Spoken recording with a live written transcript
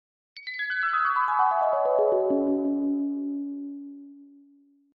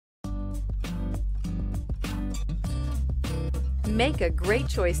Make a great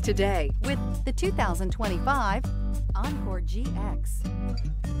choice today with the 2025 Encore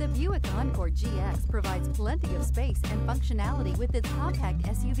GX. The Buick Encore GX provides plenty of space and functionality with its compact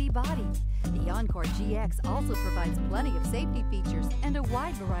SUV body. The Encore GX also provides plenty of safety features and a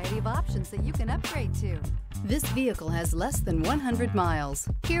wide variety of options that you can upgrade to. This vehicle has less than 100 miles.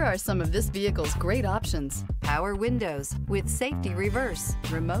 Here are some of this vehicle's great options: power windows with safety reverse,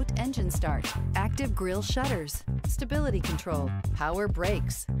 remote engine start, active grille shutters, stability control, power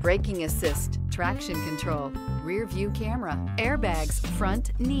brakes, braking assist, traction control, rear view camera, airbags,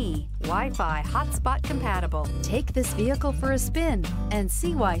 front knee, Wi-Fi hotspot compatible. Take this vehicle for a spin and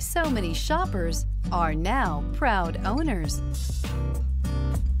see why so many shoppers are now proud owners.